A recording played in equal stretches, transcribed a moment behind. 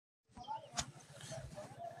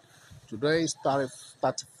Today is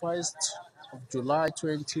 31st of July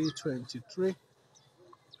 2023.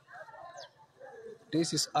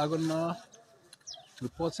 This is Agona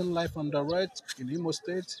reporting live on the right in Imo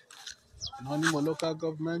State, in Imo local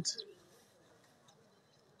government.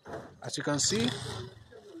 As you can see,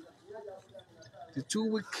 the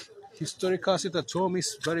 2-week historical sit at home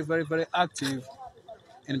is very active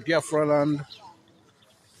in Biafraland.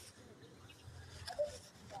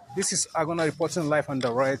 This is Agona reporting live on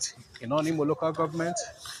the right in Imo local government,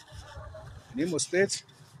 in Imo State.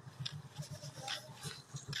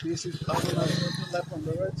 This is Agona reporting live on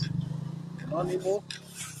the right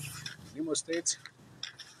in Imo State.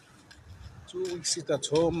 2 weeks sit at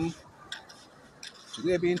home.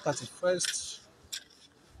 Today being 31st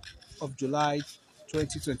of July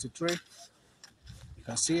 2023. You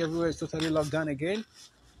can see everywhere is totally locked down again.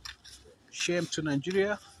 Shame to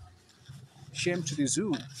Nigeria. Shame to the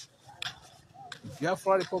zoo. The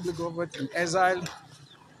Biafra Republic government in exile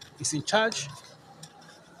is in charge.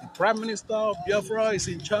 The Prime Minister of Biafra is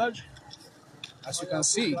in charge. As you can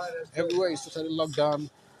see, everywhere is totally locked down.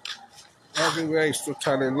 Everywhere is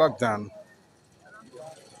totally locked down.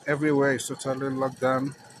 Everywhere is totally locked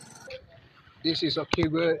down. This is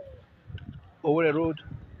Okigwe Owerri Road.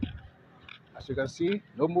 As you can see,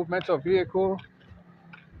 no movement of vehicle.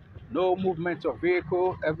 No movement of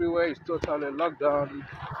vehicle. Everywhere is totally locked down.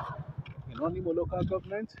 In Onimo local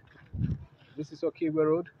government, this is Okigwe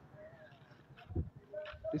Road.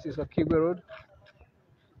 This is Okigwe Road.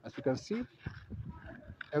 As you can see,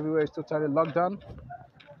 everywhere is totally locked down.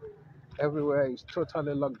 Everywhere is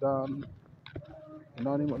totally locked down. In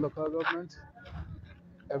Onimo local government,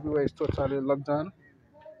 everywhere is totally locked down.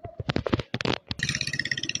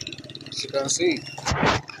 As you can see,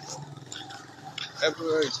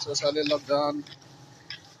 everywhere is totally locked down.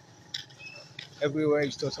 Everywhere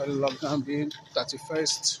is totally locked down, being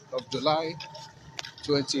 31st of July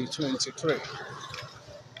 2023.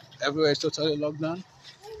 Everywhere is totally locked down.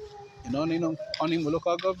 In Onimo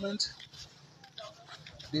local government,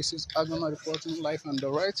 this is Agona reporting live on the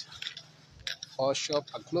right. All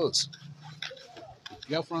shops are closed.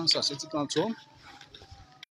 Biafrans are sitting at home.